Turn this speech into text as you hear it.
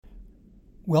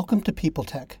Welcome to People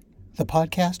Tech, the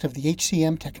podcast of the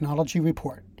HCM Technology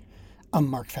Report. I'm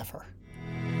Mark Pfeffer.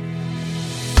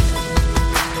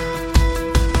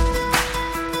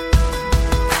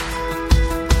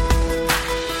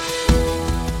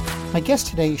 My guest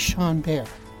today is Sean Bair,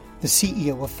 the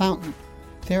CEO of Fountain.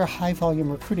 They're a high-volume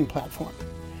recruiting platform.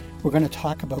 We're going to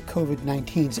talk about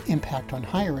COVID-19's impact on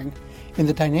hiring and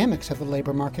the dynamics of the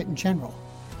labor market in general,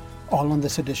 all on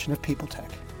this edition of People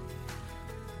Tech.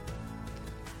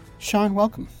 Sean,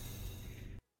 welcome.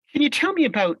 Can you tell me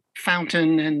about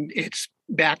Fountain and its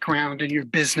background and your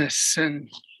business, and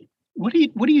what do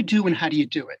you do and how do you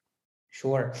do it?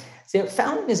 Sure. So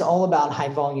Fountain is all about high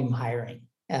volume hiring.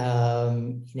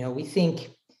 We think,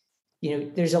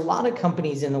 there's a lot of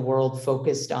companies in the world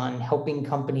focused on helping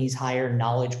companies hire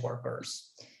knowledge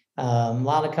workers. A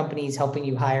lot of companies helping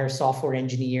you hire software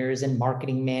engineers and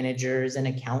marketing managers and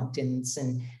accountants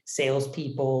and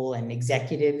salespeople and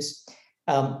executives.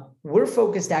 We're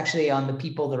focused actually on the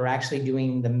people that are actually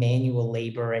doing the manual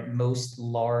labor at most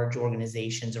large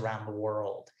organizations around the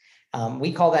world.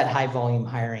 We call that high volume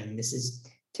hiring. This is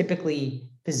typically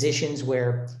positions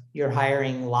where you're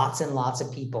hiring lots and lots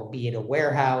of people, be it a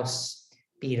warehouse,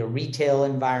 be it a retail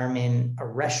environment, a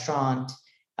restaurant,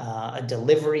 a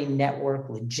delivery network,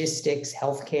 logistics,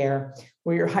 healthcare,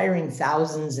 where you're hiring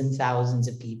thousands and thousands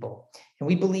of people. And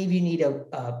we believe you need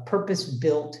a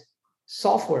purpose-built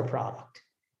software product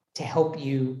to help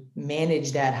you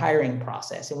manage that hiring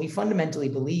process. And we fundamentally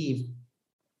believe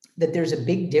that there's a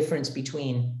big difference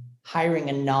between hiring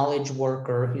a knowledge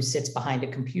worker who sits behind a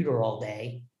computer all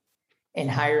day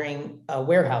and hiring a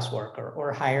warehouse worker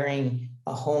or hiring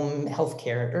a home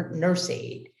healthcare or nurse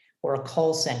aide or a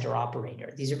call center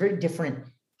operator. These are very different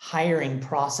hiring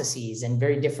processes and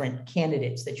very different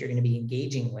candidates that you're going to be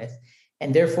engaging with.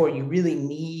 And therefore, you really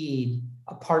need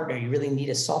a partner. You really need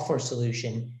a software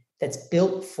solution that's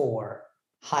built for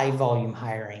high volume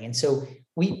hiring. And so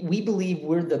we believe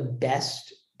we're the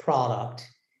best product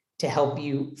to help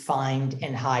you find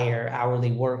and hire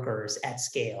hourly workers at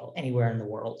scale anywhere in the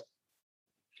world.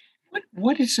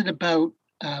 What is it about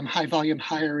high volume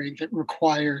hiring that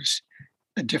requires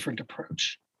a different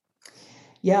approach?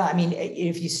 Yeah, I mean,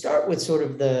 if you start with sort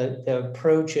of the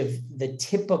approach of the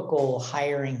typical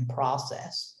hiring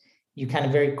process, you kind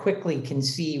of very quickly can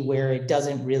see where it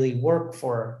doesn't really work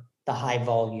for the high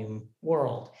volume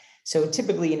world. So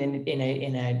typically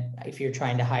if you're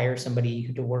trying to hire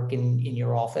somebody to work in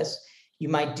your office, you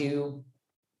might do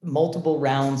multiple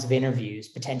rounds of interviews,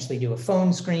 potentially do a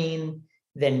phone screen,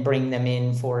 then bring them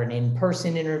in for an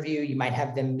in-person interview. You might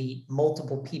have them meet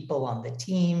multiple people on the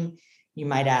team. You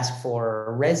might ask for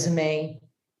a resume.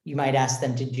 You might ask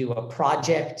them to do a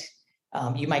project.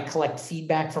 You might collect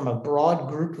feedback from a broad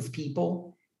group of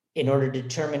people in order to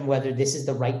determine whether this is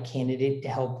the right candidate to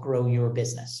help grow your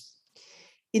business.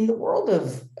 In the world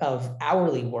of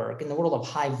hourly work, in the world of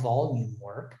high volume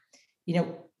work,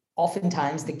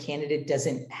 oftentimes the candidate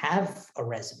doesn't have a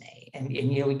resume. And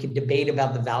we could debate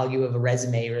about the value of a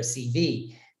resume or a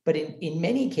CV, but in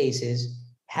many cases,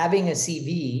 having a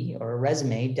CV or a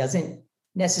resume doesn't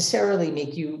necessarily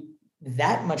make you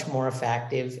that much more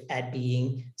effective at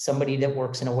being somebody that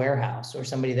works in a warehouse or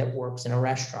somebody that works in a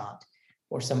restaurant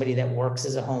or somebody that works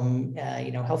as a home,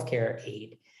 healthcare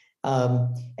aide.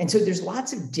 And so there's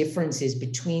lots of differences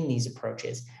between these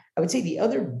approaches. I would say the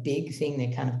other big thing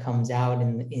that kind of comes out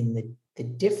in the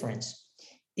difference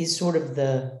is sort of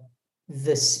the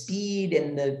speed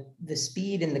and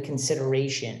the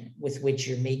consideration with which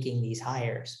you're making these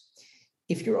hires.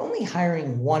 If you're only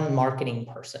hiring one marketing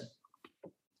person,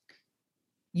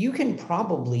 you can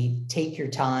probably take your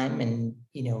time and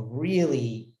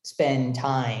really spend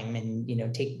time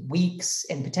and take weeks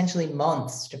and potentially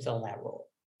months to fill that role.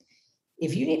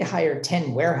 If you need to hire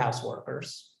 10 warehouse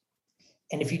workers,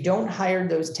 and if you don't hire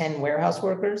those 10 warehouse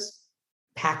workers,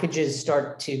 packages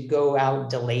start to go out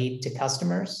delayed to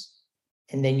customers,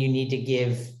 and then you need to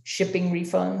give shipping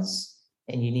refunds,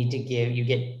 and you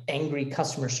get angry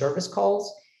customer service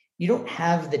calls. You don't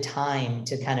have the time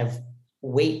to kind of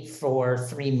wait for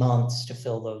 3 months to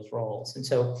fill those roles. And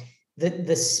so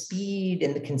the speed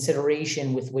and the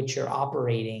consideration with which you're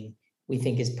operating, we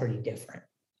think is pretty different.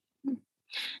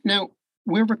 Now,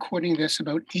 we're recording this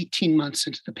about 18 months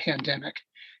into the pandemic.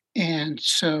 And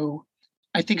so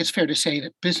I think it's fair to say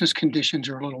that business conditions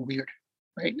are a little weird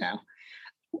right now.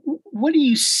 What do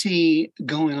you see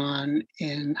going on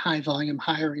in high volume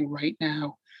hiring right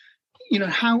now?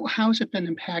 How has it been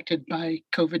impacted by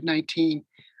COVID-19?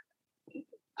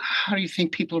 How do you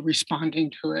think people are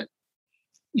responding to it?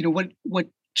 What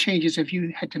changes have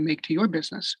you had to make to your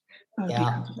business?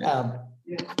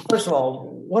 First of all,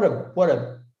 what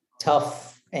a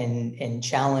tough and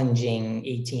challenging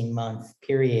 18-month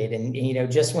period.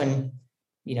 And, just when,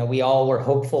 we all were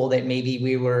hopeful that maybe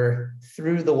we were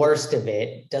through the worst of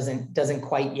it, doesn't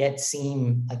quite yet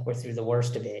seem like we're through the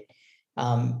worst of it.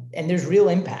 And there's real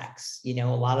impacts. A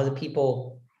lot of the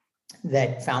people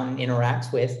that Fountain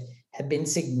interacts with have been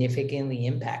significantly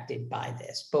impacted by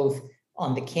this, both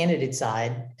on the candidate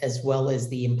side as well as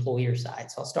the employer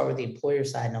side. So I'll start with the employer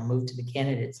side and I'll move to the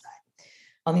candidate side.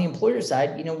 On the employer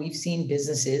side, we've seen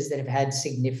businesses that have had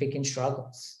significant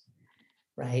struggles,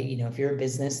 right? If you're a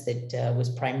business that was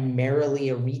primarily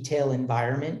a retail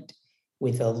environment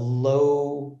with a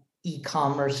low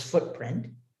e-commerce footprint,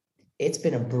 it's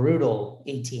been a brutal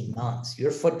 18 months.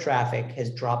 Your foot traffic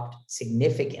has dropped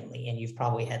significantly, and you've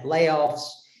probably had layoffs.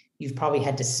 You've probably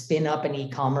had to spin up an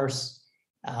e-commerce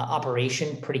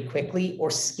operation pretty quickly or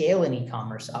scale an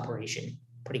e-commerce operation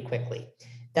pretty quickly.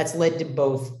 That's led to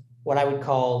both what I would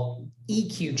call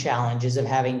EQ challenges of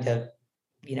having to,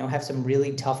 have some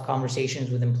really tough conversations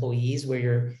with employees where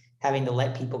you're having to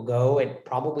let people go at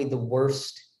probably the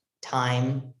worst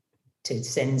time to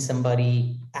send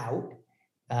somebody out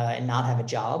and not have a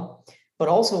job. But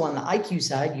also on the IQ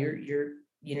side,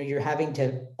 you're having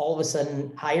to all of a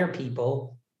sudden hire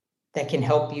people that can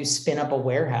help you spin up a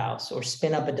warehouse or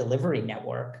spin up a delivery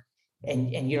network,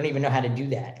 and you don't even know how to do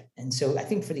that. And so I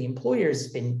think for the employers,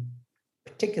 it's been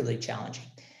particularly challenging.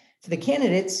 For the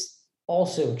candidates,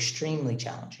 also extremely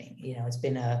challenging. It's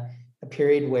been a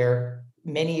period where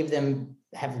many of them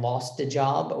have lost a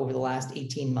job over the last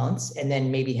 18 months and then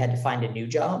maybe had to find a new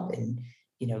job, and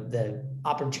the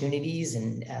opportunities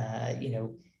and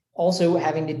also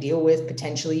having to deal with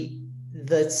potentially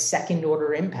the second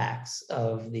order impacts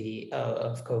of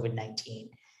COVID-19.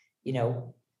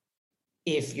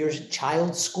 If your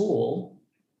child's school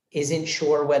isn't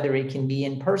sure whether it can be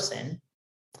in person,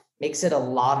 makes it a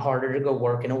lot harder to go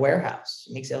work in a warehouse.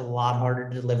 It makes it a lot harder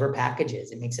to deliver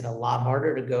packages. It makes it a lot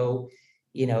harder to go,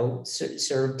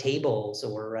 serve tables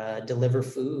or deliver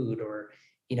food or,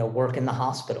 work in the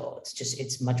hospital.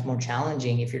 It's much more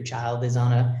challenging if your child is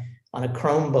on a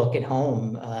Chromebook at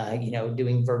home,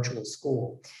 doing virtual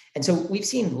school. And so we've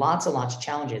seen lots and lots of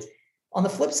challenges. On the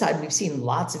flip side, we've seen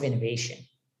lots of innovation.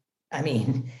 I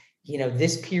mean,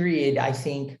 this period, I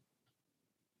think,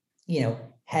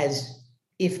 has,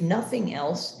 if nothing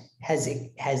else,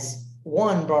 has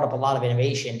one, brought up a lot of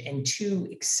innovation, and two,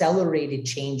 accelerated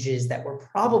changes that were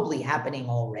probably happening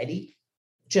already,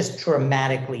 just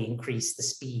dramatically increased the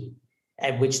speed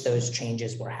at which those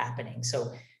changes were happening.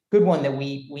 So good one that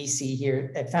we see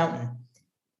here at Fountain.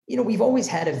 We've always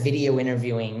had a video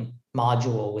interviewing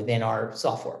module within our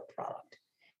software product.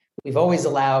 We've always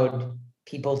allowed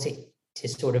people to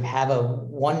sort of have a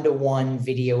one-to-one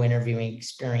video interviewing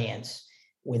experience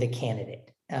with a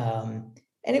candidate.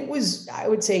 And it was, I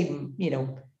would say,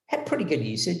 had pretty good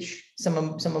usage. Some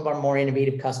of our more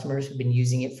innovative customers have been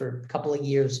using it for a couple of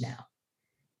years now.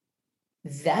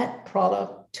 That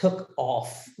product took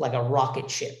off like a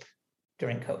rocket ship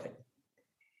during COVID.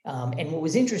 And what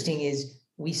was interesting is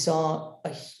we saw a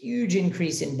huge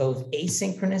increase in both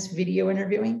asynchronous video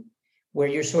interviewing, where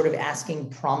you're sort of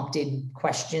asking prompted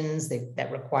questions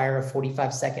that require a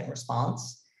 45-second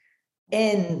response,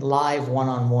 and live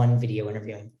one-on-one video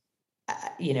interviewing,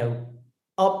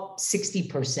 up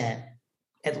 60%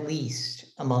 at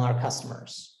least among our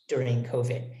customers during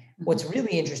COVID. What's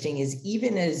really interesting is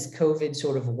even as COVID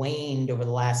sort of waned over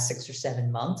the last 6 or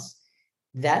 7 months,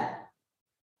 that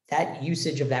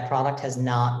usage of that product has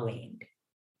not waned.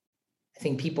 I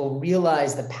think people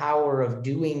realize the power of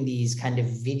doing these kind of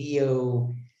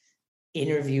video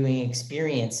interviewing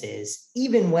experiences,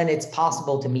 even when it's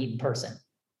possible to meet in person.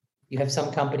 You have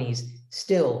some companies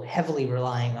still heavily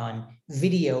relying on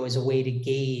video as a way to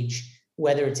gauge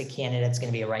whether it's a candidate that's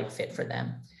going to be a right fit for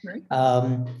them. Right.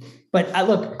 But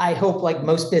I hope, like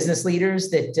most business leaders,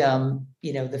 that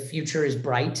the future is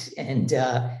bright, and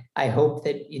I hope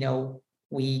that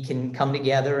we can come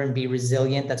together and be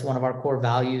resilient. That's one of our core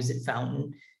values at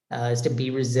Fountain, is to be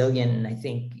resilient. And I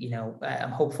think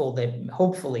I'm hopeful that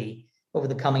hopefully over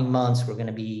the coming months we're going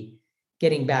to be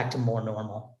getting back to more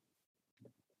normal.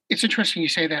 It's interesting you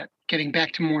say that, getting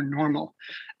back to more normal.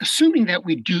 Assuming that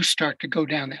we do start to go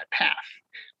down that path,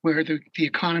 where the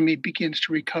economy begins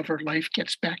to recover, life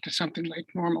gets back to something like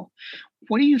normal,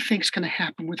 what do you think is going to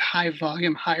happen with high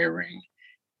volume hiring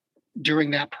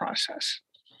during that process?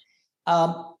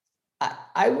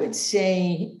 I would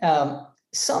say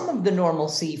some of the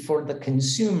normalcy for the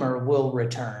consumer will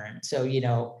return. So,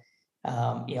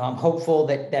 I'm hopeful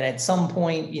that at some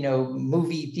point,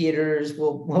 movie theaters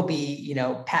will be,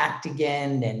 packed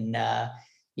again, and,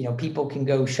 people can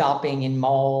go shopping in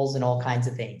malls and all kinds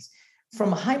of things.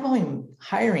 from a high volume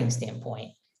hiring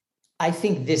standpoint, I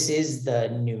think this is the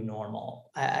new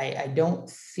normal. I don't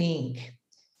think,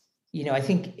 I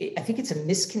think it's a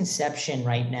misconception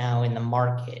right now in the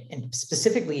market, and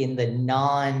specifically in the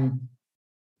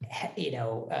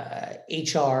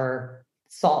HR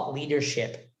thought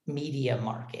leadership media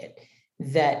market,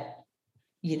 that,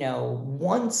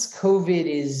 once COVID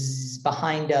is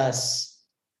behind us,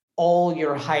 all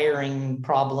your hiring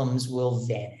problems will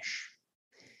vanish.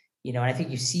 And I think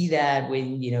you see that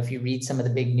when, if you read some of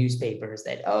the big newspapers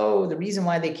that, the reason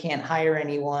why they can't hire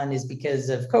anyone is because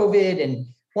of COVID. And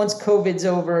once COVID's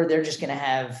over, they're just going to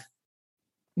have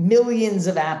millions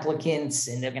of applicants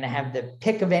and they're going to have the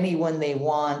pick of anyone they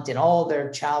want and all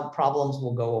their child problems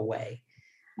will go away.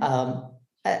 I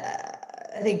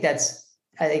think that's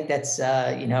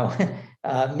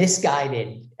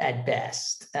misguided at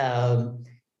best.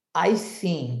 I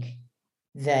think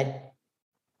that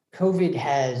COVID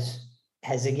has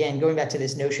again, going back to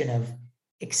this notion of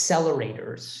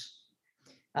accelerators,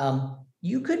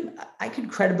 I could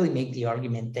credibly make the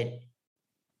argument that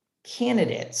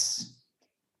candidates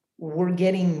were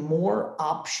getting more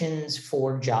options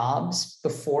for jobs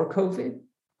before COVID,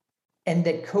 and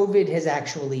that COVID has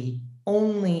actually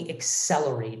only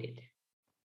accelerated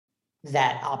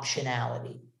that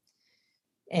optionality.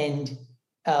 And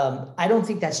I don't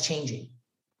think that's changing.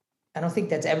 I don't think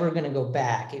that's ever going to go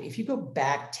back. If you go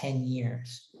back 10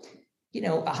 years,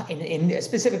 and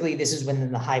specifically this is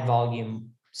within the high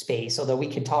volume space, although we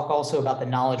could talk also about the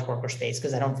knowledge worker space,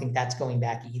 because I don't think that's going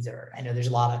back either. I know there's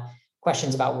a lot of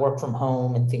questions about work from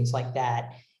home and things like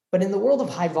that. But in the world of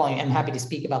high volume, I'm happy to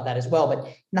speak about that as well. But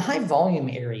in the high volume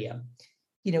area,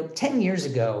 10 years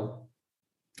ago,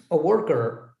 a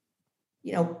worker,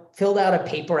 filled out a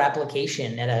paper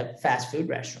application at a fast food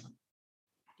restaurant,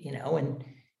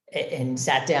 and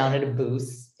sat down at a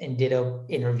booth and did an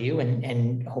interview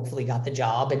and hopefully got the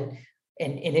job. And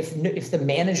if the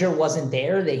manager wasn't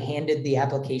there, they handed the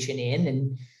application in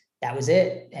and that was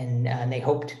it. And they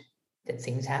hoped that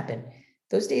things happen.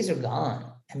 Those days are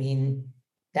gone. I mean,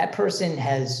 that person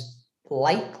has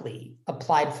likely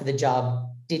applied for the job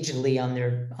digitally on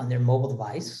their mobile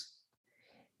device.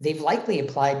 They've likely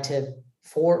applied to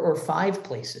 4 or 5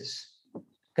 places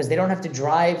because they don't have to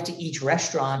drive to each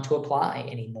restaurant to apply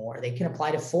anymore. They can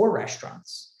apply to 4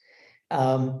 restaurants.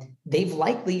 They've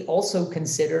likely also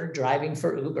considered driving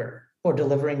for Uber or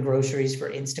delivering groceries for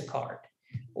Instacart,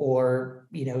 or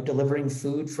delivering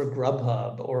food for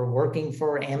Grubhub, or working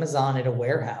for Amazon at a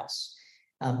warehouse.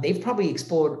 They've probably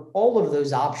explored all of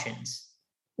those options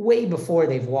way before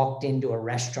they've walked into a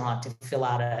restaurant to fill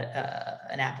out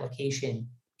an application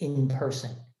in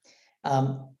person.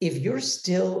 If you're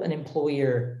still an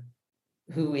employer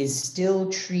who is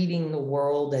still treating the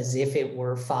world as if it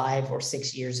were 5 or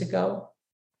 6 years ago,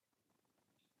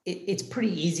 it's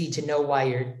pretty easy to know why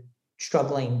you're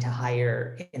struggling to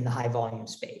hire in the high volume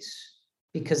space,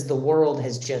 because the world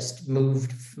has just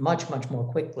moved much, much more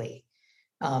quickly.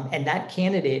 And that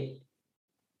candidate,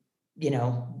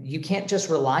 you can't just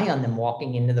rely on them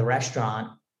walking into the restaurant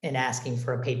and asking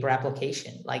for a paper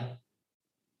application. Like,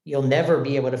 you'll never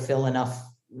be able to fill enough,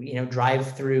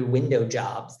 drive-through window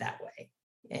jobs that way.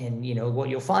 And, what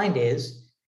you'll find is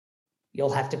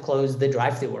you'll have to close the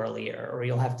drive-through earlier, or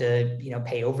you'll have to,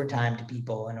 pay overtime to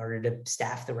people in order to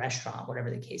staff the restaurant, whatever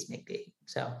the case may be.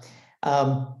 So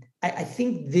I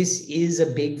think this is a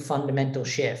big fundamental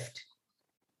shift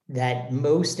that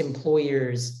most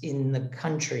employers in the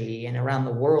country and around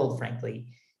the world, frankly,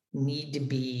 need to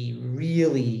be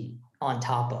really on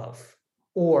top of.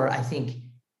 Or I think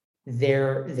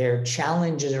their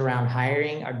challenges around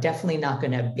hiring are definitely not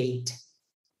going to abate.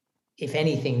 If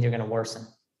anything, they're going to worsen.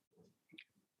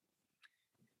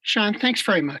 Sean, thanks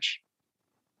very much.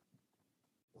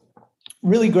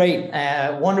 Really great.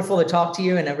 Wonderful to talk to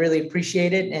you, and I really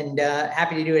appreciate it, and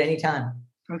happy to do it anytime.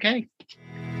 Okay.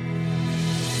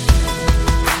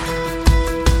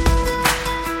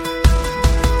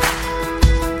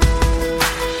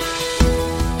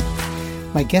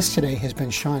 My guest today has been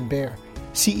Sean Bair,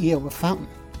 CEO of Fountain,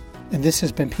 and this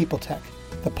has been People Tech,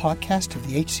 the podcast of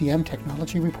the HCM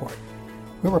Technology Report.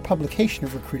 We're a publication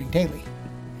of Recruiting Daily.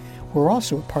 We're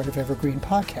also a part of Evergreen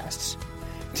Podcasts.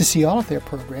 To see all of their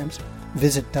programs,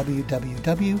 visit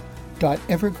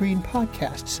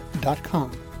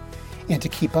www.evergreenpodcasts.com. And to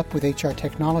keep up with HR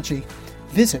technology,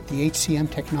 visit the HCM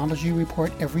Technology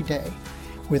Report every day.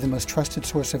 We're the most trusted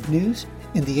source of news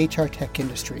in the HR tech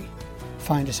industry.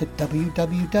 Find us at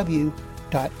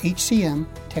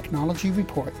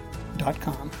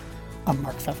www.hcmtechnologyreport.com. I'm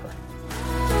Mark Pfeffer.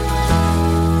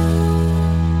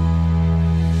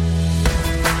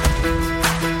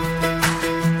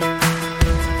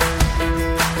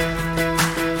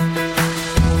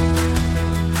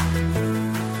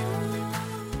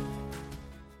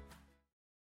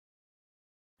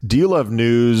 Do you love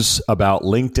news about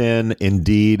LinkedIn,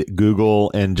 Indeed,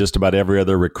 Google, and just about every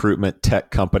other recruitment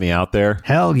tech company out there?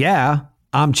 Hell yeah.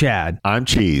 I'm Chad. I'm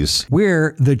Cheese.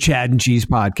 We're the Chad and Cheese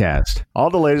Podcast. All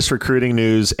the latest recruiting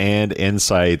news and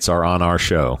insights are on our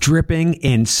show. Dripping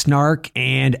in snark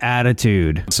and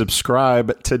attitude.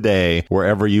 Subscribe today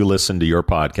wherever you listen to your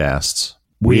podcasts.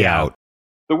 We out.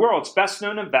 The world's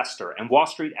best-known investor and Wall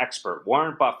Street expert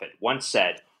Warren Buffett once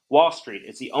said, "Wall Street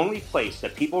is the only place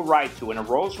that people ride to in a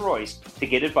Rolls-Royce to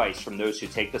get advice from those who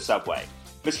take the subway."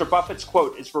 Mr. Buffett's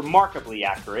quote is remarkably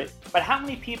accurate, but how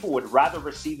many people would rather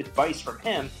receive advice from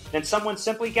him than someone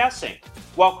simply guessing?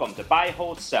 Welcome to Buy,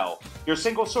 Hold, Sell, your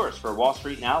single source for Wall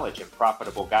Street knowledge and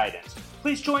profitable guidance.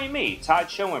 Please join me, Todd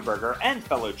Schoenberger, and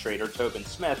fellow trader Tobin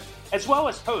Smith, as well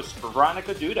as host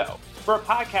Veronica Dudo, for a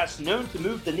podcast known to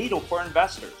move the needle for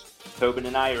investors. Tobin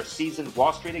and I are seasoned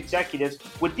Wall Street executives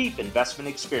with deep investment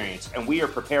experience, and we are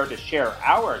prepared to share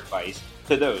our advice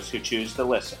to those who choose to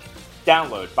listen.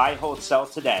 Download Buy, Hold, Sell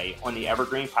today on the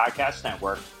Evergreen Podcast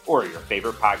Network or your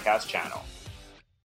favorite podcast channel.